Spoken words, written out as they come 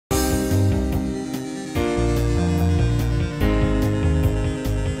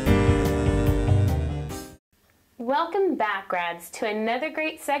Welcome back, grads, to another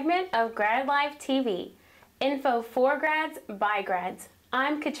great segment of Grad Life TV. Info for grads, by grads.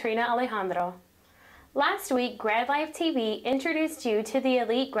 I'm Katrina Alejandro. Last week, Grad Life TV introduced you to the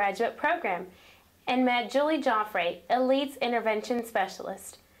Elite Graduate Program and met Julie Joffre, Elite's Intervention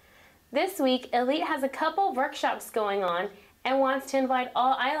Specialist. This week, Elite has a couple workshops going on and wants to invite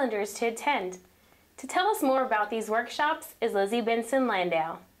all Islanders to attend. To tell us more about these workshops is Lizzie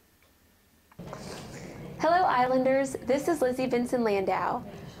Benson-Landau. Hello Islanders, this is Lizzie Benson-Landau.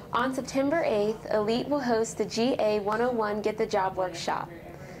 On September 8th, Elite will host the GA 101 Get the Job workshop.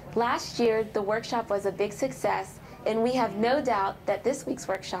 Last year, the workshop was a big success, and we have no doubt that this week's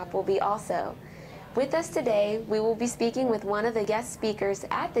workshop will be also. With us today, we will be speaking with one of the guest speakers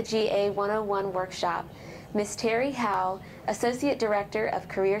at the GA 101 workshop, Ms. Terri Howe, Associate Director of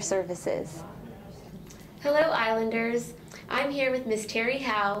Career Services. Hello Islanders, I'm here with Ms. Terri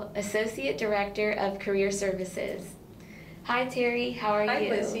Howe, Associate Director of Career Services. Hi Terri, how are you? Hi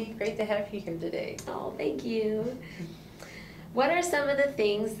Lizzie, great to have you here today. Oh, thank you. What are some of the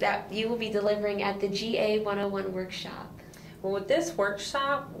things that you will be delivering at the GA 101 workshop? Well, with this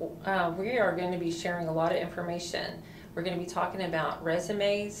workshop, we are going to be sharing a lot of information. We're going to be talking about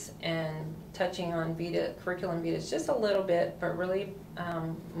resumes and touching on curriculum Vitas just a little bit, but really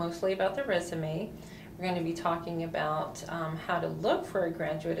mostly about the resume. We're going to be talking about how to look for a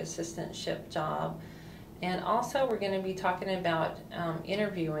graduate assistantship job, and also we're going to be talking about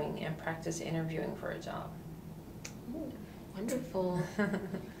interviewing and practice interviewing for a job. Ooh, wonderful.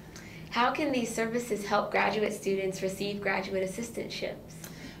 How can these services help graduate students receive graduate assistantships?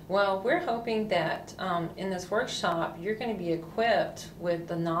 Well, we're hoping that in this workshop you're going to be equipped with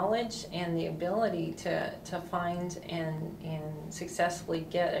the knowledge and the ability to find and successfully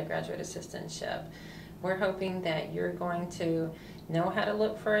get a graduate assistantship. We're hoping that you're going to know how to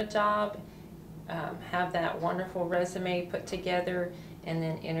look for a job, have that wonderful resume put together, and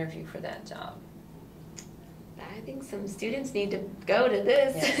then interview for that job. I think some students need to go to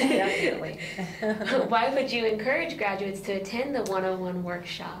this. Yes, definitely. Why would you encourage graduates to attend the 101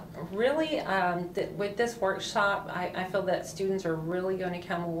 workshop? Really, with this workshop, I feel that students are really going to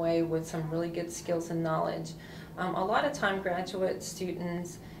come away with some really good skills and knowledge. A lot of time graduate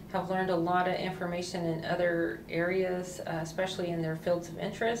students have learned a lot of information in other areas, especially in their fields of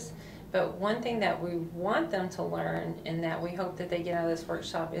interest. But one thing that we want them to learn and that we hope that they get out of this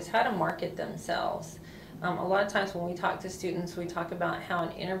workshop is how to market themselves. A lot of times when we talk to students, we talk about how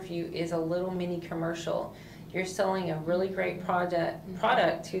an interview is a little mini commercial. You're selling a really great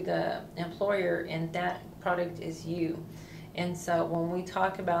product to the employer, and that product is you. And so when we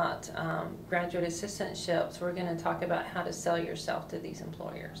talk about graduate assistantships, we're going to talk about how to sell yourself to these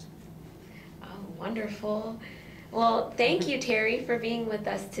employers. Oh, wonderful. Well, thank you, Terri, for being with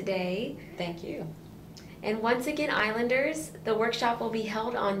us today. Thank you. And once again, Islanders, the workshop will be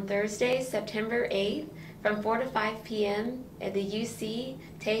held on Thursday, September 8th from 4 to 5 p.m. at the UC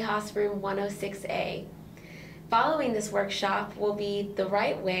Tejas Room 106A. Following this workshop will be The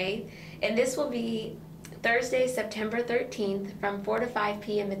Right Way, and this will be Thursday, September 13th from 4 to 5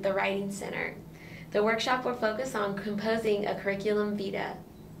 p.m. at the Writing Center. The workshop will focus on composing a curriculum vitae.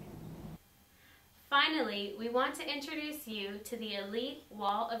 Finally, we want to introduce you to the Elite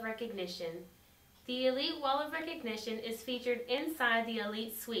Wall of Recognition. The Elite Wall of Recognition is featured inside the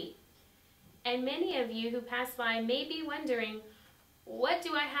Elite Suite. And many of you who pass by may be wondering, what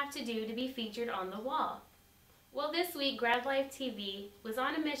do I have to do to be featured on the wall? Well, this week, Grad Life TV was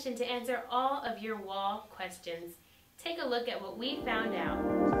on a mission to answer all of your wall questions. Take a look at what we found out.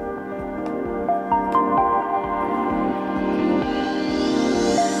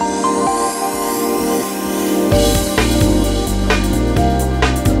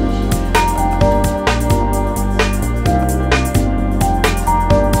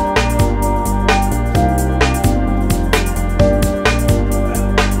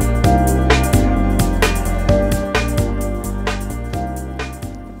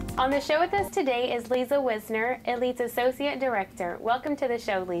 On the show with us today is Liza Wisner, Elite's Associate Director. Welcome to the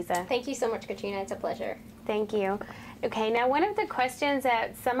show, Liza. Thank you so much, Katrina. It's a pleasure. Thank you. Okay, now one of the questions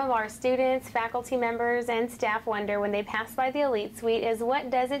that some of our students, faculty members, and staff wonder when they pass by the Elite Suite is, what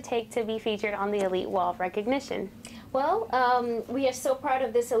does it take to be featured on the Elite Wall of Recognition? Well, we are so proud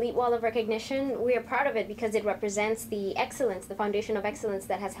of this Elite Wall of Recognition. We are proud of it because it represents the excellence, the foundation of excellence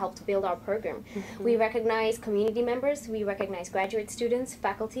that has helped build our program. We recognize community members, we recognize graduate students,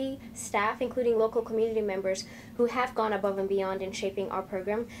 faculty, staff, including local community members who have gone above and beyond in shaping our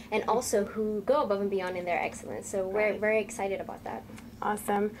program, and also who go above and beyond in their excellence. So we're very excited about that.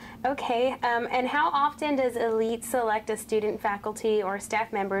 Awesome. Okay, and how often does Elite select a student, faculty, or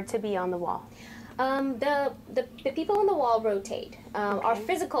staff member to be on the wall? The people on the wall rotate. Our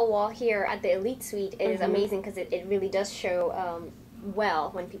physical wall here at the Elite Suite is amazing because it really does show well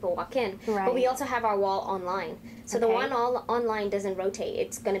when people walk in. Right. But we also have our wall online. So the one online doesn't rotate.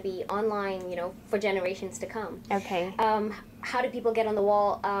 It's going to be online, you know, for generations to come. Okay. How do people get on the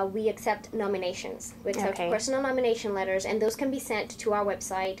wall? We accept nominations. We accept personal nomination letters, and those can be sent to our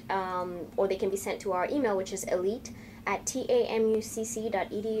website, or they can be sent to our email, which is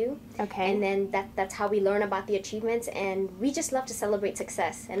elite@tamucc.edu. Okay. And then that's how we learn about the achievements, and we just love to celebrate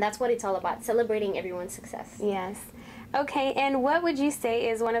success, and that's what it's all about, celebrating everyone's success. Yes. Okay, and what would you say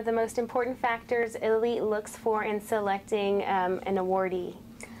is one of the most important factors Elite looks for in selecting an awardee?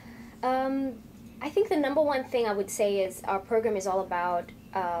 I think the number one thing I would say is our program is all about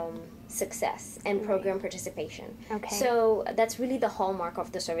success and program participation. Okay. So that's really the hallmark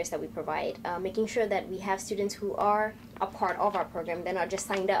of the service that we provide, making sure that we have students who are a part of our program. They're not just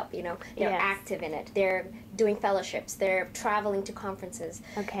signed up, you know, they're active in it. They're doing fellowships, they're traveling to conferences.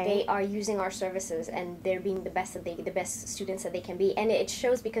 Okay. They are using our services, and they're being the best students that they can be. And it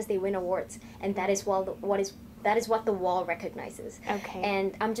shows because they win awards, and that is what the wall recognizes. Okay.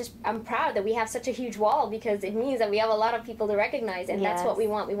 And I'm proud that we have such a huge wall, because it means that we have a lot of people to recognize, and that's what we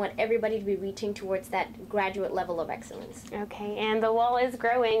want. We want everybody to be reaching towards that graduate level of excellence. Okay, and the wall is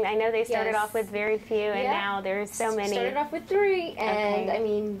growing. I know they started off with very few, and now there's so many. Started off with 3, and I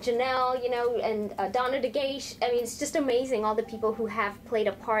mean, Janelle, you know, and Donna DeGage. I mean, it's just amazing, all the people who have played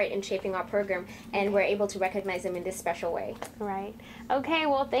a part in shaping our program, and we're able to recognize them in this special way. Right. Okay,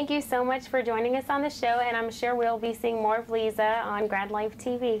 well, thank you so much for joining us on the show, and I'm sure we'll be seeing more of Liza on Grad Life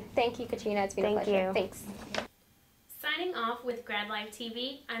TV. Thank you, Katrina. It's been a pleasure. Thanks. Signing off with Grad Life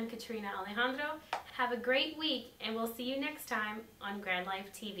TV, I'm Katrina Alejandro. Have a great week, and we'll see you next time on Grad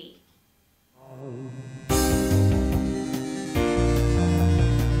Life TV.